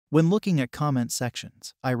When looking at comment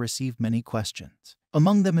sections, I receive many questions.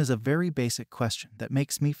 Among them is a very basic question that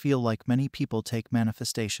makes me feel like many people take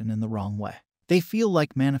manifestation in the wrong way. They feel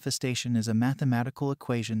like manifestation is a mathematical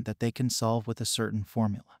equation that they can solve with a certain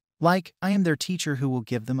formula. Like, I am their teacher who will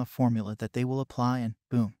give them a formula that they will apply and,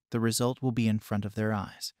 boom, the result will be in front of their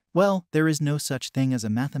eyes. Well, there is no such thing as a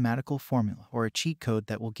mathematical formula or a cheat code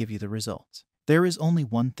that will give you the results. There is only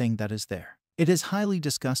one thing that is there. It is highly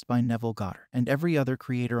discussed by Neville Goddard and every other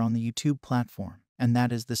creator on the YouTube platform, and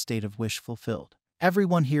that is the state of wish fulfilled.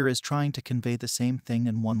 Everyone here is trying to convey the same thing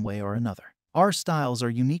in one way or another. Our styles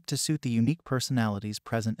are unique to suit the unique personalities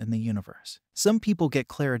present in the universe. Some people get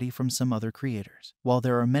clarity from some other creators, while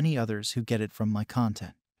there are many others who get it from my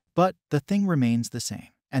content. But the thing remains the same,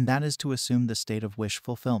 and that is to assume the state of wish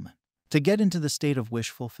fulfillment. To get into the state of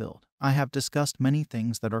wish fulfilled, I have discussed many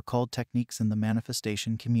things that are called techniques in the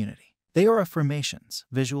manifestation community. They are affirmations,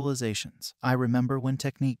 visualizations, I remember when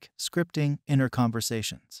technique, scripting, inner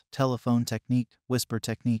conversations, telephone technique, whisper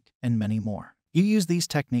technique, and many more. You use these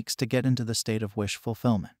techniques to get into the state of wish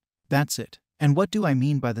fulfillment. That's it. And what do I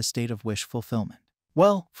mean by the state of wish fulfillment?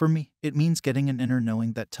 Well, for me, it means getting an inner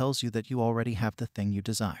knowing that tells you that you already have the thing you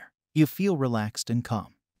desire. You feel relaxed and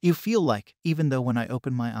calm. You feel like, even though when I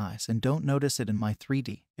open my eyes and don't notice it in my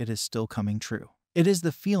 3D, it is still coming true. It is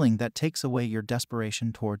the feeling that takes away your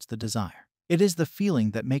desperation towards the desire. It is the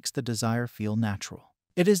feeling that makes the desire feel natural.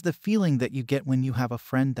 It is the feeling that you get when you have a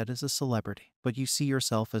friend that is a celebrity, but you see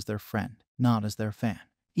yourself as their friend, not as their fan.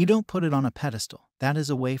 You don't put it on a pedestal, that is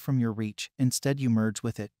away from your reach, instead you merge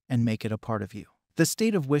with it and make it a part of you. The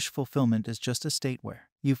state of wish fulfillment is just a state where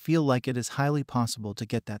you feel like it is highly possible to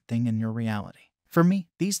get that thing in your reality. For me,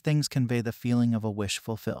 these things convey the feeling of a wish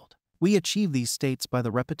fulfilled. We achieve these states by the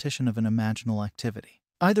repetition of an imaginal activity.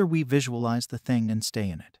 Either we visualize the thing and stay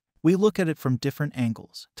in it. We look at it from different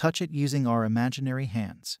angles, touch it using our imaginary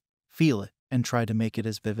hands, feel it, and try to make it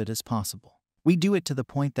as vivid as possible. We do it to the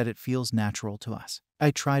point that it feels natural to us. I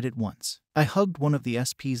tried it once. I hugged one of the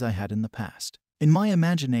SPs I had in the past. In my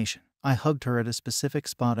imagination, I hugged her at a specific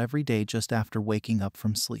spot every day just after waking up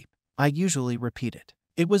from sleep. I usually repeat it.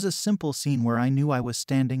 It was a simple scene where I knew I was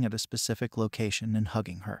standing at a specific location and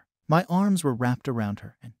hugging her. My arms were wrapped around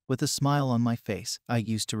her, and with a smile on my face, I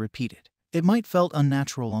used to repeat it. It might felt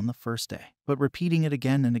unnatural on the first day, but repeating it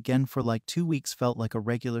again and again for like 2 weeks felt like a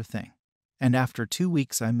regular thing. And after 2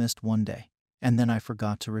 weeks I missed one day, and then I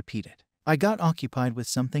forgot to repeat it. I got occupied with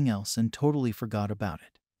something else and totally forgot about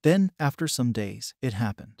it. Then, after some days, it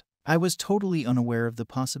happened. I was totally unaware of the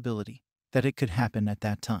possibility that it could happen at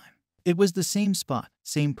that time. It was the same spot,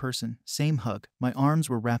 same person, same hug. My arms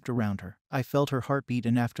were wrapped around her. I felt her heartbeat,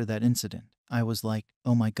 and after that incident, I was like,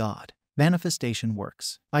 oh my God, manifestation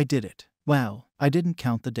works. I did it. Wow, I didn't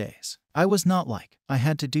count the days. I was not like, I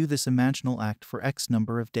had to do this imaginal act for X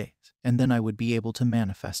number of days, and then I would be able to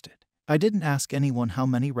manifest it. I didn't ask anyone how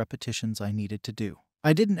many repetitions I needed to do.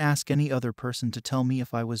 I didn't ask any other person to tell me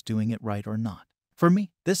if I was doing it right or not. For me,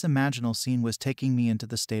 this imaginal scene was taking me into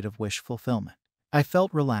the state of wish fulfillment. I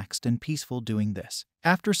felt relaxed and peaceful doing this.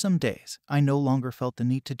 After some days, I no longer felt the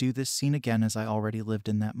need to do this scene again as I already lived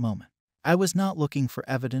in that moment. I was not looking for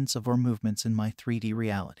evidence of or movements in my 3D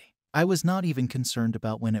reality. I was not even concerned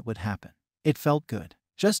about when it would happen. It felt good.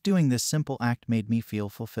 Just doing this simple act made me feel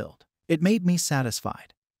fulfilled. It made me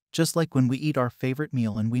satisfied. Just like when we eat our favorite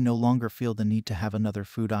meal and we no longer feel the need to have another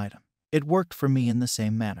food item. It worked for me in the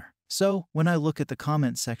same manner. So, when I look at the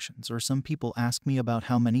comment sections or some people ask me about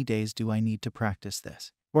how many days do I need to practice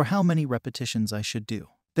this, or how many repetitions I should do,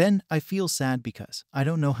 then I feel sad because I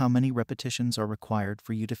don't know how many repetitions are required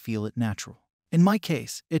for you to feel it natural. In my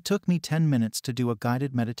case, it took me 10 minutes to do a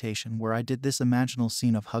guided meditation where I did this imaginal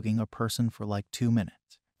scene of hugging a person for like 2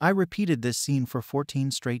 minutes. I repeated this scene for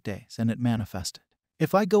 14 straight days and it manifested.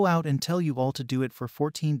 If I go out and tell you all to do it for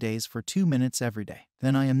 14 days for 2 minutes every day,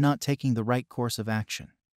 then I am not taking the right course of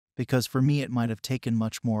action. Because for me it might have taken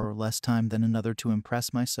much more or less time than another to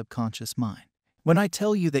impress my subconscious mind. When I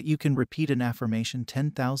tell you that you can repeat an affirmation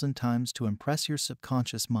 10,000 times to impress your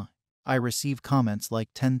subconscious mind, I receive comments like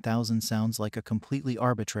 10,000 sounds like a completely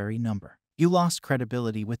arbitrary number. You lost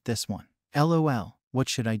credibility with this one. LOL, what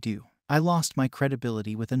should I do? I lost my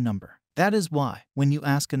credibility with a number. That is why, when you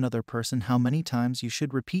ask another person how many times you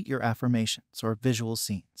should repeat your affirmations or visual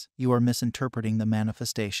scenes, you are misinterpreting the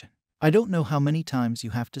manifestation. I don't know how many times you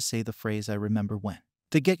have to say the phrase I remember when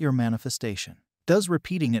to get your manifestation. Does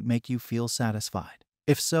repeating it make you feel satisfied?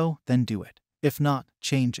 If so, then do it. If not,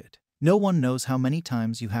 change it. No one knows how many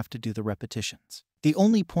times you have to do the repetitions. The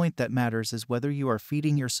only point that matters is whether you are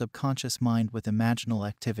feeding your subconscious mind with imaginal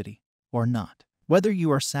activity or not. Whether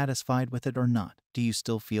you are satisfied with it or not, do you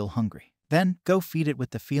still feel hungry? Then, go feed it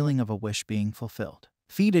with the feeling of a wish being fulfilled.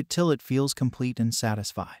 Feed it till it feels complete and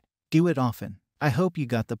satisfied. Do it often. I hope you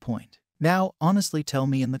got the point. Now, honestly tell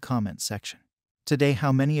me in the comments section today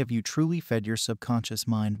how many of you truly fed your subconscious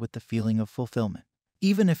mind with the feeling of fulfillment.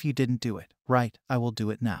 Even if you didn't do it, right, I will do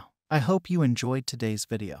it now. I hope you enjoyed today's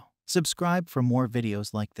video. Subscribe for more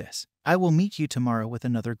videos like this. I will meet you tomorrow with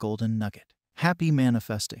another golden nugget. Happy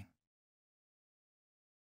manifesting.